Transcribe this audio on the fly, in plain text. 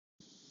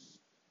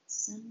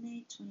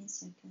Sunday,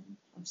 22nd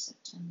of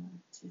September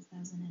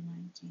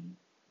 2019.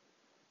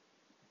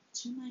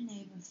 To my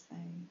neighbour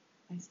Faye,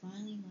 I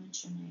finally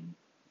learnt your name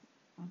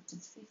after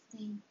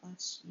 15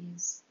 plus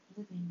years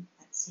living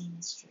at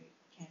Senior Street,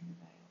 Canberra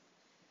Vale.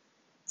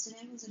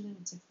 Today was a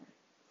little different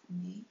for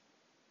me,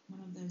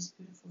 one of those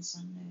beautiful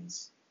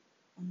Sundays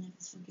I'll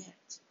never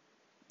forget.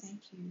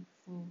 Thank you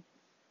for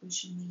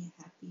wishing me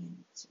a happy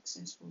and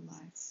successful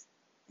life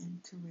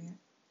and career.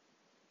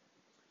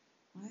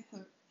 I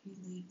hope you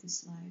lead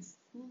this life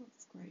full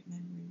of great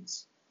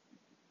memories.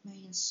 May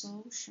your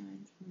soul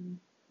shine through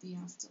the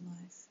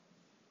afterlife,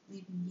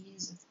 leaving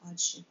years of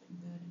hardship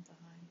and burden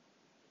behind.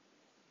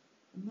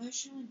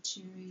 Emotional and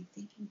teary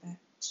thinking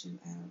back to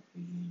our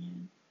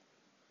reunion.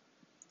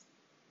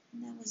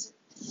 And that was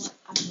what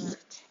I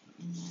wrote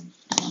in my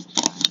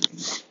diary.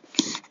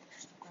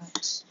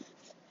 But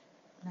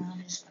now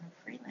I'm just going to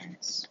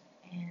freelance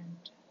and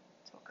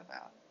talk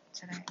about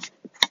today.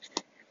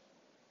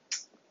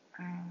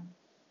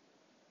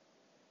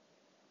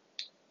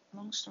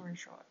 Long story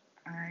short,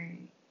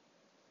 I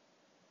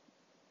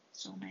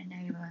saw my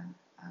neighbour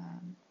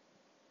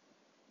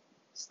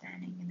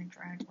standing in the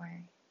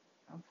driveway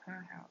of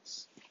her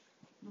house,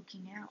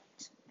 looking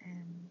out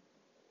and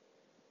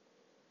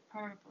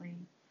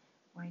probably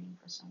waiting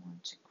for someone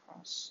to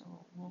cross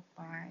or walk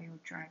by or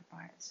drive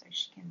by so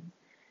she can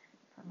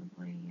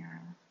probably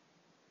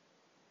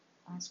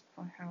ask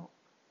for help.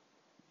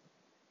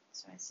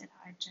 So I said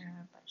hi to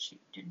her, but she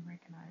didn't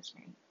recognize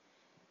me.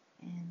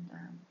 And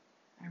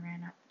I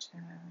ran up to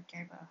her,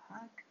 gave her a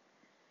hug,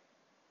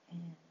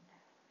 and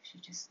she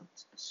just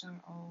looked so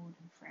old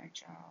and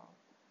fragile.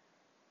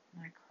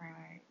 And I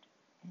cried,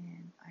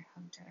 and I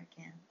hugged her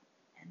again,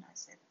 and I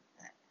said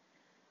that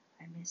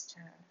I missed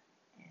her,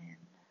 and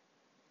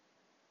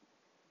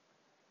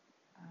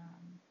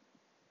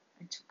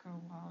it took her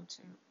a while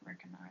to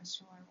recognize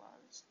who I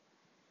was.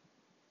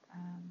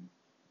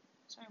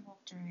 So I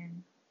walked her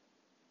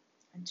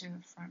into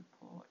her front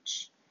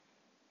porch,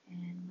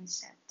 and we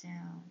sat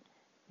down.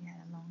 We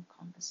had a long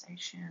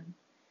conversation,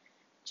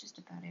 just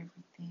about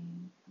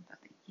everything, about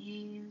the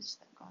years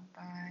that gone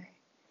by,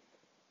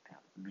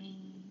 about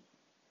me,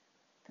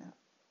 about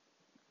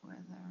whether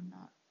or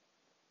not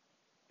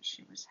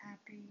she was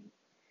happy.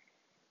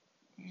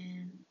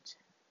 And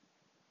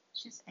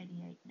she's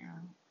 88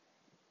 now,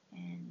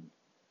 and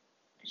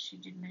she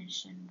did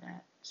mention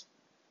that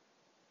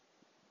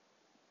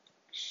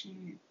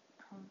she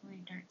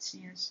probably don't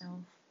see herself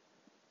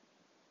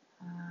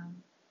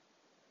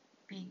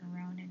being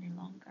around any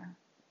longer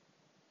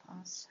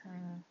past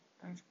her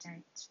birth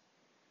date,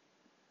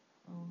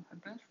 or her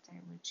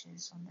birthday, which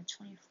is on the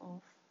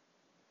 24th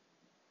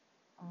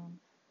of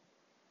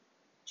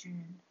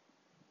June.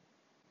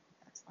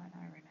 That's what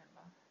I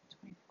remember,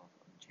 24th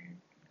of June.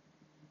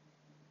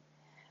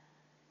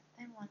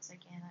 Then once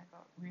again I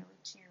got really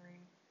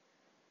teary,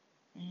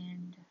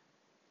 and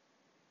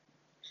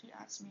she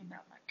asked me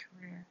about my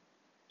career.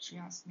 She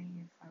asked me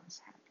if I was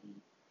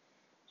happy.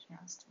 She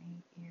asked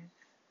me if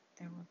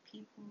there were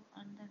people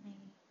under me,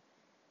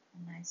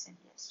 and I said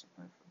yes to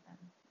both of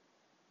them.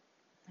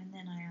 And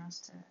then I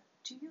asked her,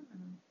 do you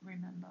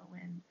remember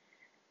when,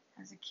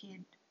 as a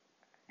kid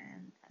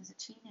and as a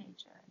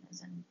teenager and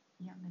as a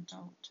young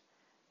adult,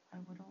 I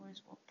would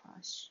always walk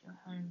past your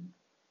home,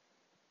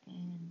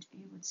 and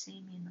you would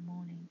see me in the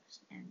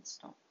mornings and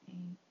stop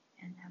me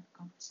and have a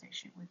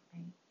conversation with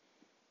me,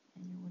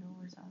 and you would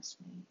always ask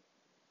me,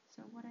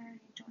 so what are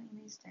you doing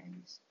these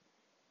days?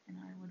 And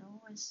I would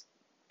always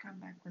come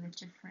back with a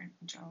different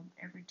job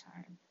every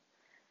time.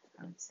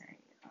 I would say,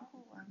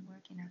 oh, I'm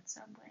working at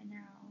Subway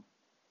now.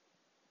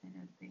 And it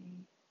would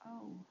be,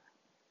 oh,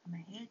 I'm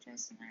a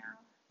hairdresser now.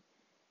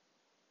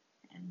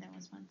 And there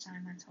was one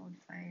time I told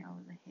Faye I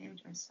was a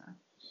hairdresser.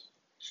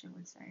 She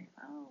would say,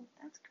 oh,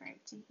 that's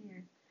great to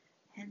hear.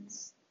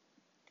 Hence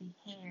the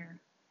hair,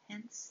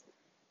 hence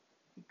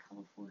the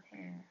colourful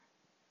hair.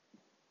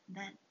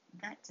 That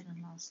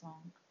didn't last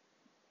long.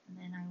 And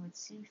then I would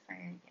see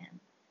Faye again.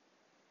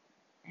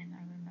 And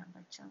I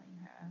remember telling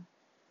her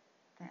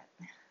that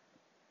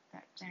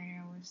that day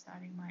I was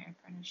starting my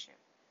apprenticeship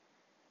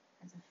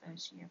as a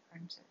first-year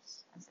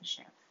apprentice, as a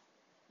chef.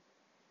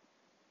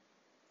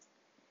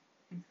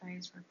 And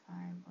Faye's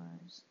reply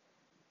was,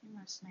 you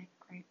must make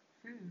great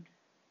food.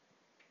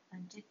 I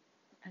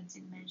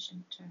did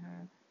mention to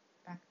her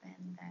back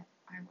then that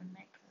I would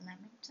make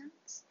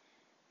lamingtons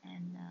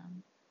and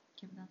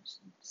give them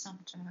some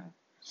to her,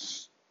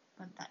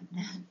 but that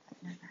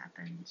never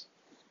happened.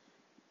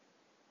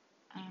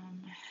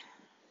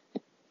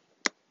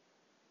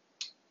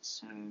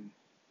 So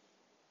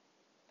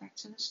back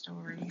to the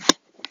story,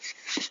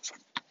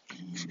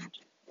 and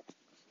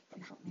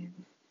it got me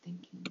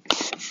thinking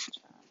about should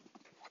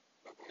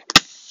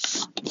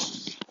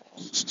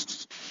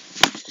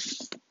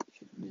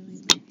really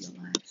live your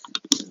life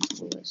to the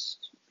fullest.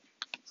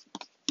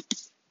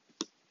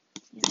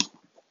 Yeah.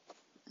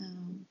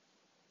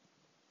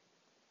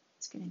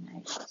 It's getting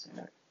late, so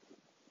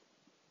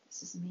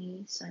this is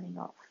me signing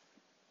off.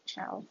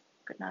 Ciao.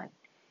 Good night.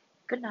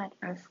 Good night,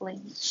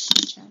 Earthlings.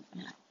 Ciao for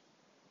now.